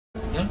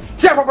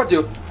See our property.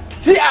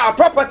 See our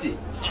property.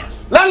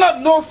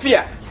 Landlord, no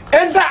fear.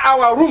 Enter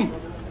our room.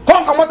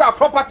 Come out our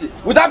property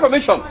without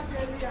permission.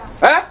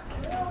 Eh?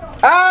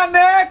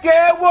 I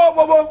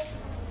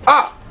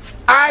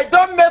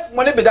don't make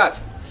money with that.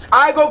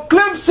 I go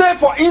claim safe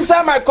for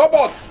inside my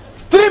cupboard.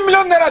 3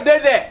 million naira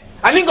there.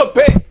 I ain't go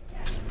pay.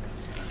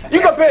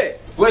 You go pay.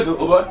 Wait,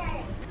 Oba.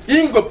 You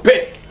ain't go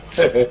pay.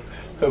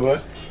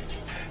 Oba.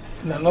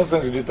 No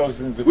nonsense you talk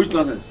since. Which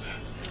nonsense?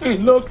 He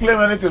no claim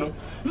anything.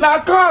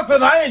 Now court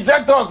and I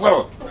eject us.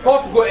 Court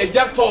go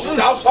eject us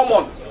without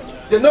someone.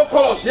 They no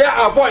call us, hear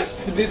our voice.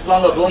 This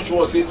landlord don't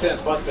show us 8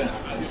 cents, 5 cents.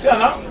 You see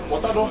now?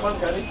 What I don't find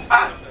carry.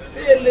 Ah,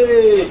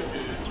 silly.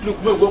 Look,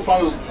 we go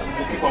find we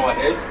keep our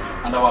head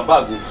and our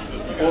bag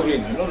before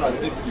rain. You know that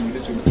this is we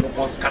need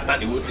to scatter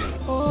the whole thing.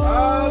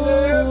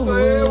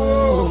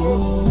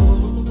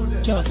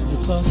 Just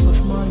because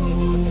of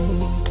money.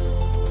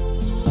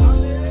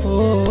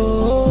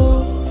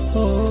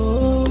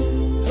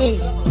 Hey,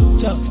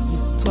 just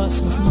because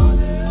of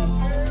money.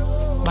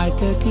 My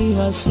keki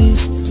her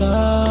sister.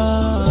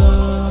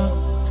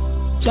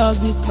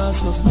 Just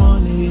because of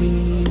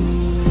money.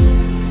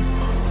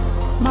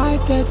 My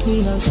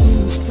keki her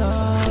sister.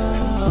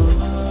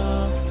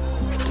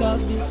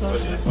 Just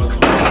because of money.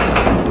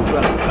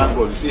 Thank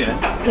God, you see,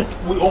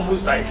 we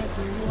almost died.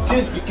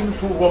 Things became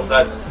so rough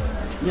that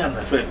me and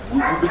my friend, we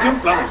became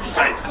plan of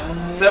suicide.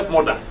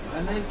 Self-murder.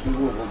 I like you,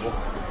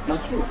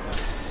 not true.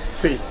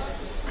 See,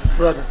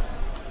 brothers,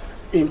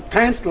 in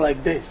times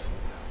like this,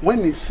 when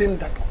it seems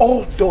that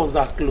all doors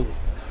are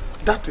closed,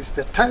 that is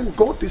the time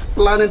God is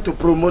planning to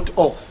promote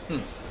us.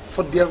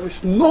 For there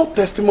is no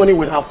testimony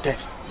without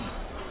test.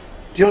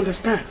 Do you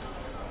understand?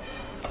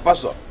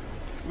 Pastor,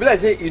 will I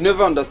say you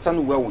never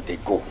understand where would they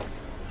go?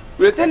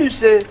 Will I tell you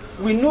say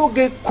we no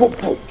get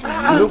couple, we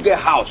no get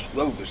house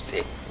where we go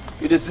stay.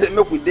 You just say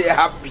make we dey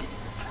happy.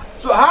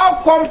 So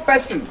how come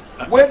person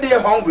when they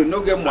hungry no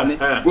get money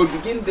will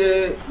begin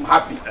the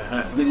happy,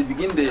 will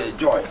begin the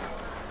joy?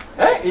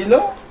 You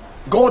know?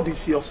 God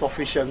is your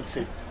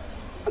sufficiency.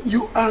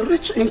 You are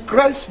rich in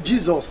Christ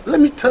Jesus. Let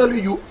me tell you,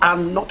 you are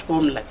not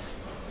homeless.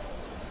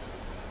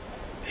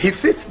 He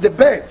feeds the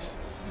birds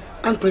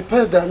and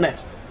prepares their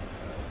nest.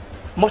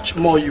 Much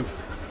more you.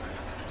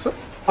 So,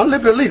 only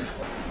believe.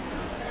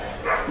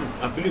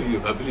 I believe you,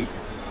 I believe.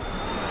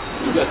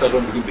 Maybe I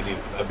don't believe,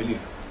 I believe.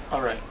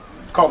 All right.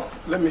 Come,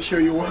 let me show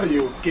you where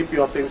you keep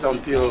your things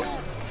until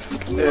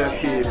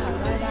he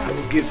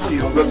gives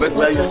you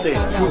where you stay.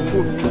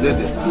 Food.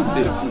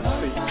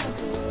 See.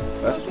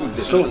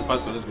 Soon,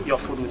 your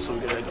food will soon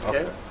be ready,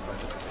 okay?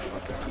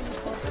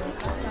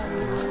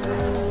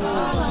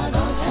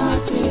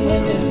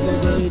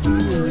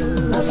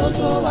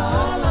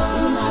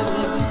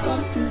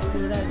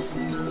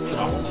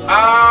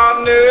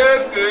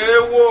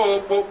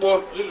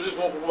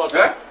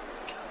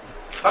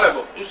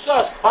 You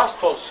said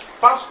pastors,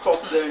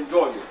 they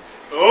enjoy it.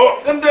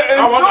 Oh, Then they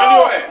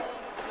enjoy.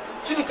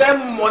 See the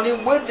kind of money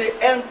when they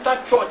enter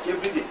church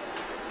every day.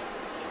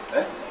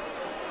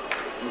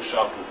 You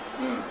sharp.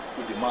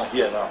 With the man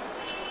here now.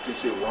 You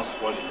say one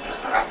spoil in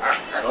business.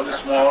 Not the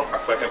small,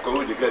 but I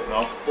can they get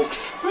now.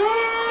 Books.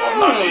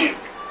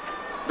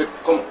 But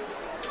come on.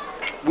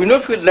 We know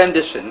if we learn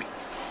this thing,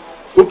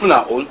 open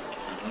our own,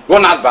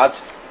 run out bad,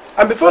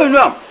 and before you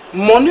know,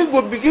 money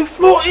will begin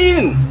flow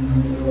in.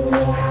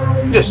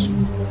 Yes.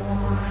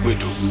 We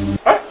do.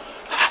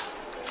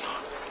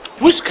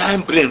 Which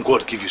kind of brain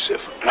God give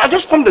yourself? I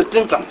just come to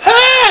think them.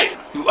 Hey!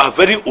 You are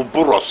very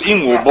oborous,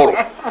 in oboro.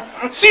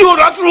 See you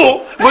that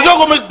true. We just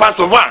go make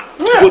Pastor Van.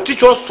 Yeah. Go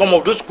teach us some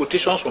of those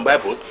quotations from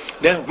Bible,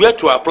 then where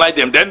to apply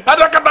them, then bam!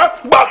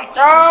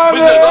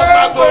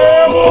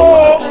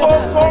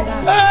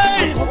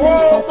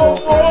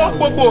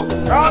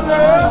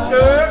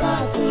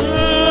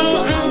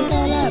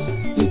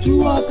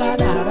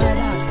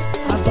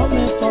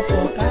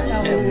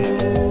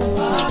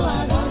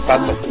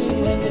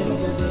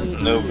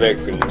 No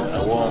vexing. I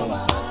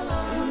want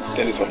to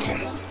tell you something.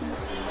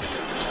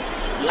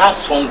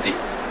 Last Sunday,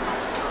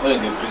 when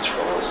they preach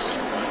for us,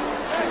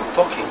 they were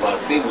talking about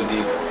saying we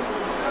did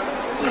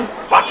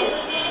battle,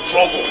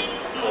 struggle,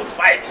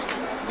 fight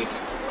with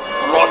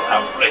blood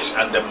and flesh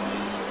and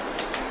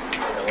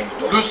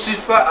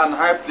Lucifer and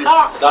high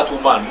places. That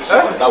woman,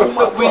 Lucifer, that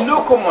woman. We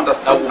no come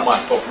understand. That woman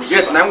tough.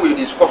 Yes, now we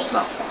discuss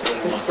now.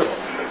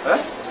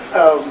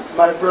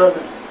 My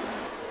brothers,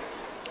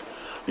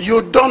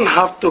 you don't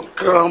have to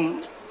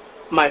cram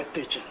my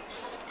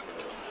teachings.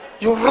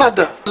 You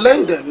rather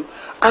learn them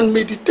and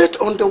meditate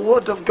on the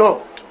word of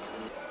God.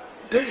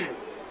 Then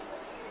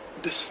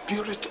the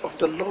Spirit of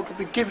the Lord will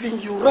be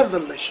giving you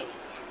revelation.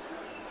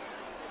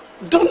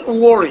 Don't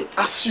worry,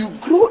 as you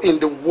grow in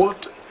the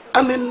word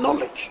and in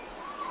knowledge,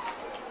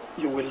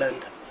 you will learn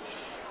them.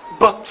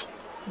 But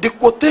the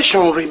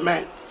quotation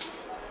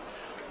remains.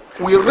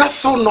 We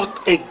wrestle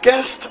not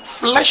against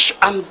flesh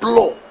and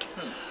blood,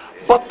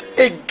 but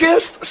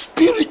against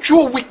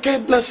spiritual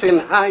wickedness in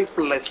high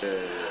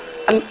places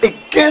and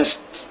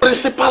against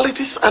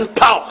principalities and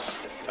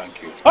powers.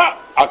 Thank you. Ha!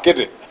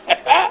 Akede.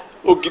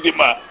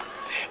 Okidima.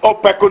 Oh,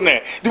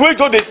 Pekone. The way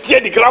they tear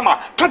the grammar.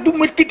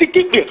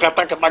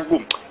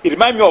 It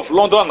reminds me of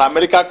London and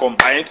America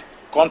combined.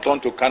 Can't turn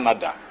to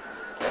Canada.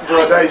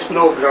 Brother, it's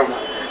no grammar.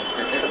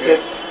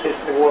 This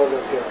is the word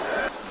of God.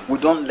 We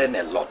don't learn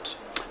a lot.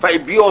 But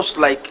it be us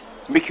like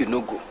make you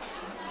no go.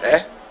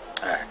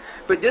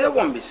 But the other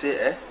one we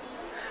say,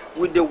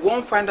 with the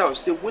one find out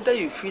say whether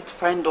you fit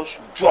find us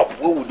job,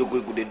 what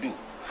would they do?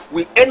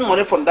 We earn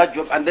money from that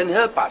job and then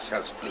help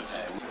ourselves, please.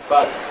 In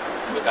fact,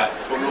 we can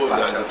follow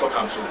the talk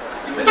and so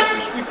even if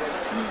we sweep.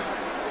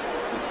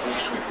 We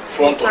sweep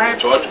front of the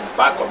church,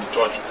 back of the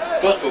church,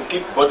 just to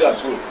keep body and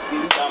soul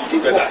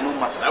together. No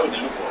matter. That's what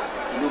they look for.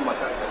 No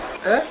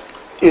matter.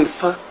 In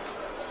fact,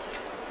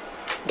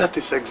 that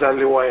is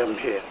exactly why I'm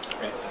here.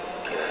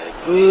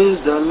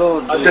 Praise the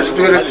Lord. The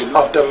Spirit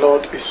of the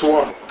Lord is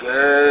one.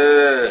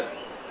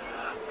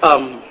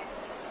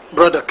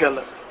 Brother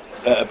Keller.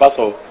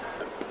 Pastor.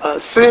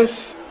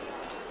 Since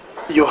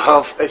you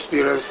have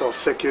experience of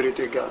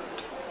security guard,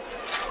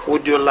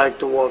 would you like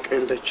to work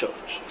in the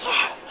church?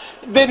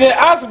 Did they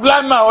ask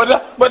blind man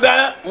but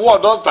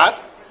what does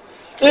that?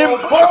 In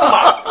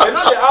Burma, you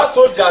know they ask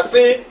soldiers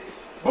say,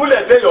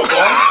 bullet there your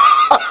gun.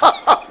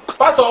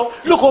 Pastor,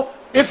 look,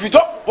 if you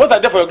talk, what are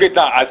there for your gate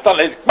now? I stand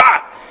like,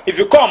 bah! If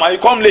you come and you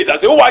come late, I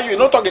say, who are you? You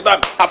don't talk the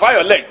time. I fire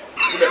your leg.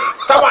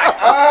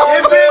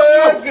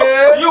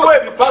 You will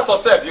be pastor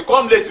self. You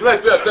come late, you don't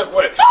explain yourself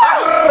well.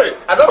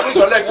 I don't finish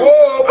your legs.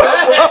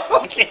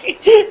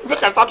 You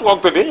can start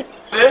work today.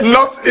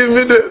 Not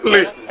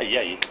immediately.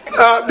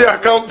 The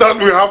accountant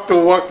will have to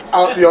work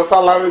out your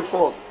salaries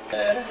first.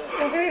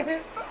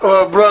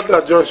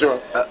 Brother Joshua.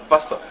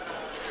 Pastor.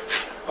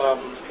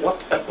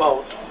 What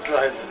about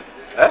driving?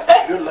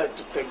 Would you like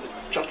to take the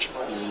church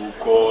bus?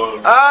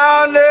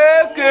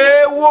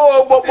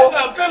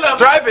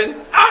 Driving?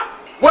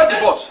 Where the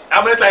bus?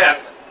 How many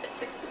tires?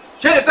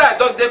 Change the tire,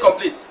 don't they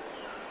complete?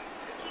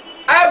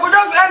 I could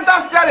just enter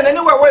steering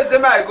anywhere where is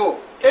I go.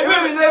 The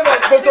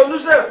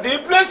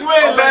place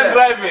where you learn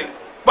driving,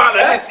 but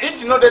at least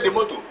each know the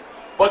motor,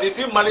 but you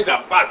still manage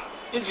and pass.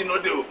 Each know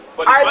the.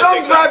 I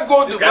don't drive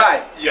go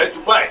Dubai. Yeah,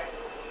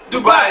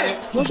 Dubai.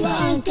 Joshua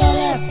and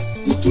Caleb,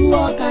 the two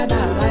Okada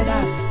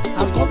riders,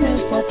 have come and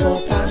stop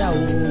Okada.